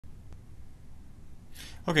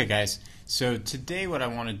Okay, guys, so today what I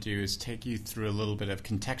want to do is take you through a little bit of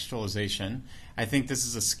contextualization. I think this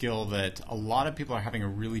is a skill that a lot of people are having a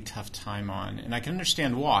really tough time on, and I can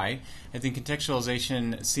understand why. I think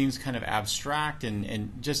contextualization seems kind of abstract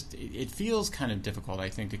and just it feels kind of difficult, I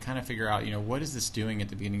think, to kind of figure out, what is this doing at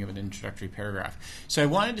the beginning of an introductory paragraph. So I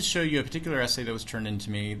wanted to show you a particular essay that was turned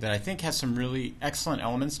into me that I think has some really excellent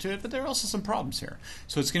elements to it, but there are also some problems here.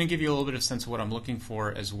 So it's going to give you a little bit of sense of what I'm looking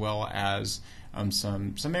for, as well as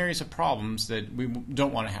some areas of problems that we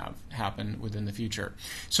don't want to have happen within the future.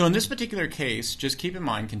 So in this particular case, just keep in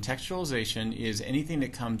mind contextualization is anything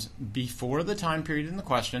that comes before the time period in the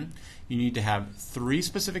question. You need to have 3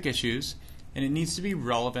 specific issues, and it needs to be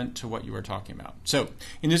relevant to what you are talking about. So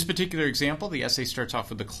in this particular example, the essay starts off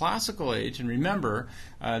with the classical age, and remember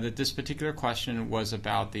that this particular question was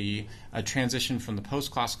about the transition from the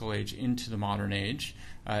post-classical age into the modern age,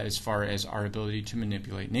 as far as our ability to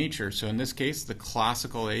manipulate nature. So in this case, the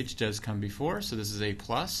classical age does come before, so this is A+.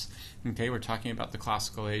 Okay, we're talking about the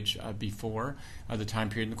classical age before the time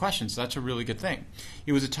period in the question, so that's a really good thing.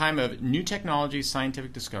 It was a time of new technologies,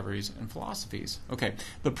 scientific discoveries, and philosophies. Okay,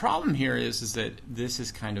 the problem here is that this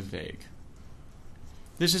is kind of vague.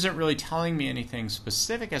 This isn't really telling me anything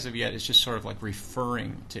specific as of yet. It's just sort of like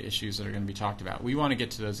referring to issues that are going to be talked about. We want to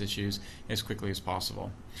get to those issues as quickly as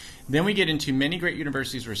possible. Then we get into many great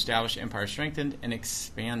universities were established, empires strengthened, and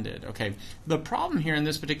expanded. Okay, the problem here in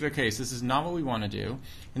this particular case, this is not what we want to do.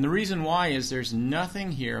 And the reason why is there's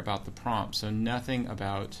nothing here about the prompt, so nothing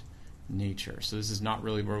about nature. So this is not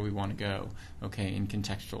really where we want to go, okay, in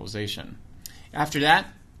contextualization. After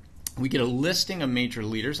that, we get a listing of major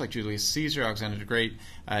leaders like Julius Caesar, Alexander the Great,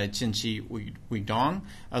 Qin Shi Huangdong,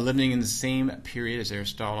 living in the same period as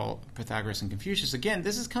Aristotle, Pythagoras, and Confucius. Again,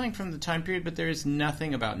 this is coming from the time period, but there is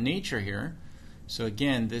nothing about nature here. So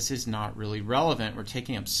again, this is not really relevant. We're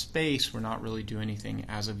taking up space. We're not really doing anything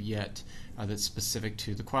as of yet that's specific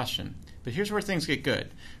to the question. But here's where things get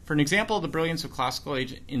good. For an example of the brilliance of classical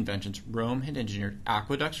age inventions, Rome had engineered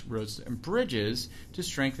aqueducts, roads, and bridges to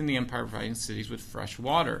strengthen the empire, providing cities with fresh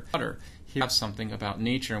water. Here we have something about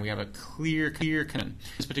nature, and we have a clear connection. In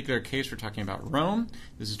this particular case, we're talking about Rome.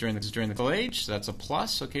 This is during the classical age, so that's a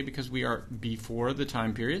plus, okay, because we are before the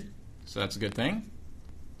time period, so that's a good thing.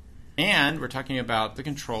 And we're talking about the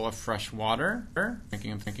control of fresh water.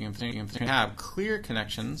 Thinking have clear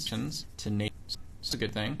connections to nature. It's a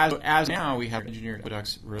good thing. As now we have engineered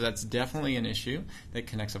aqueducts. That's definitely an issue that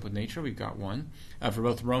connects up with nature. We've got one. For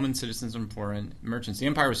both Roman citizens and foreign merchants. The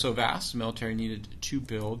empire was so vast, the military needed to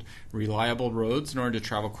build reliable roads in order to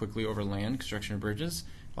travel quickly over land, construction of bridges,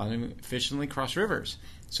 allowing them efficiently cross rivers.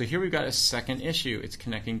 So here we've got a second issue. It's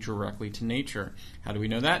connecting directly to nature. How do we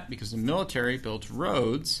know that? Because the military built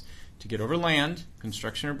roads to get over land.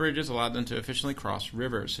 Construction of bridges allowed them to efficiently cross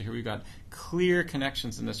rivers. So here we've got clear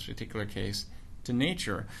connections in this particular case to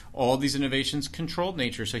nature. All these innovations controlled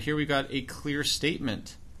nature. So here we've got a clear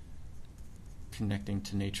statement connecting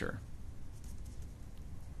to nature.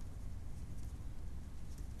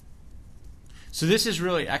 So this is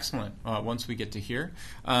really excellent once we get to here.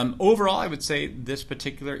 Overall, I would say this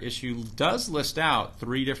particular issue does list out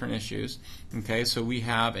 3 different issues. Okay, so we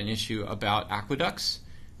have an issue about aqueducts,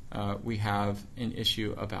 we have an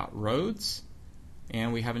issue about roads,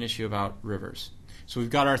 and we have an issue about rivers. So we've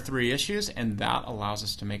got our 3 issues, and that allows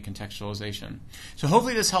us to make contextualization. So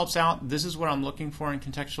hopefully this helps out. This is what I'm looking for in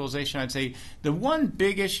contextualization. I'd say the one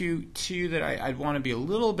big issue, too, that I'd want to be a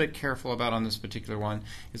little bit careful about on this particular one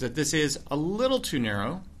is that this is a little too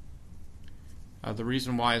narrow. The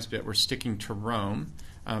reason why is that we're sticking to Rome.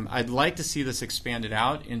 I'd like to see this expanded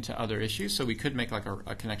out into other issues, so we could make like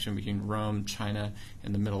a connection between Rome, China,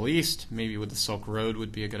 and the Middle East. Maybe with the Silk Road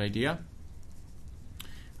would be a good idea.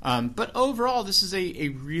 But overall, this is a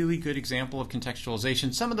really good example of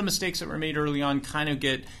contextualization. Some of the mistakes that were made early on kind of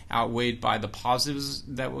get outweighed by the positives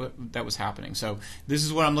that was happening. So this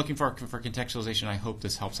is what I'm looking for contextualization. I hope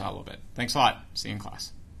this helps out a little bit. Thanks a lot. See you in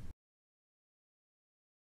class.